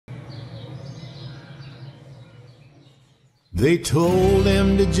They told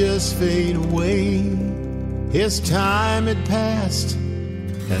him to just fade away. His time had passed,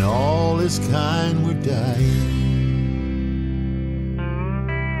 and all his kind were dying.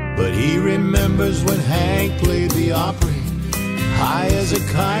 But he remembers when Hank played the Opry, high as a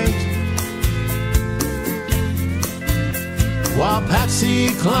kite, while Patsy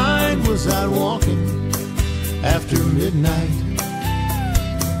Cline was out walking after midnight.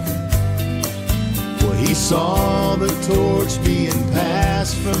 Well, he saw the torch being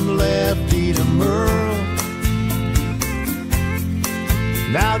passed from Lefty to Merle.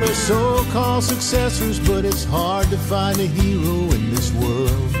 Now they're so-called successors, but it's hard to find a hero in this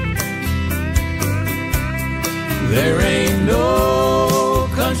world. There ain't no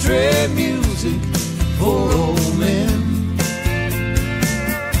country music for old men.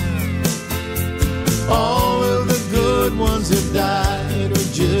 All of the good ones have died or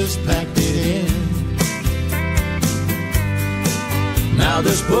just packed it in. Now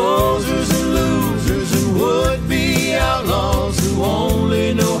there's posers and losers and would-be outlaws who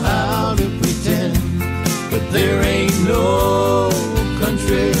only know how to pretend. But there ain't no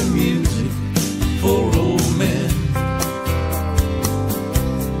country music for old men.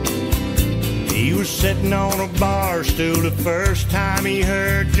 He was sitting on a bar stool the first time he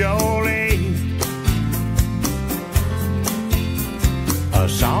heard Jolene, a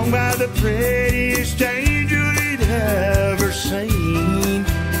song by the prettiest angel he'd ever seen.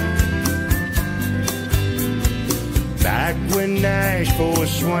 Back when Nashville was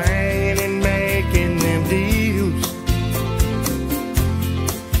swinging and making them deals,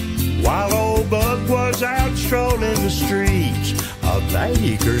 while old Buck was out strolling the streets of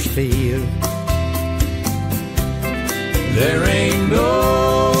Bakersfield. There ain't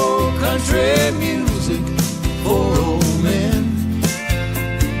no country music for old men.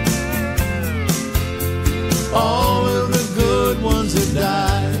 All of the good ones have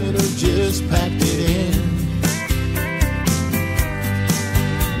died or just packed it in.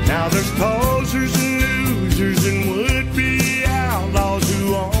 Now there's posers and losers and would-be outlaws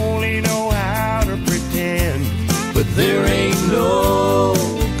who only know how to pretend. But there ain't no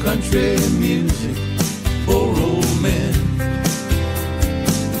country music for old men.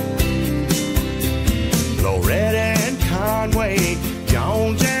 Loretta and Conway,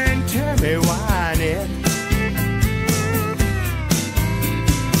 Jones and Tammy Wynette,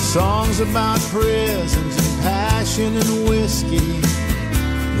 songs about prisons and passion and whiskey.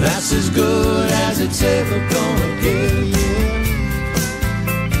 That's as good as it's ever gonna get, yeah.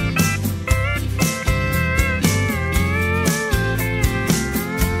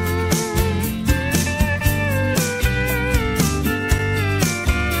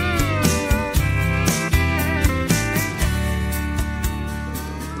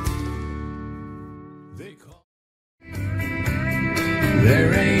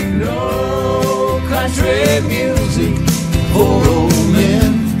 There ain't no country music for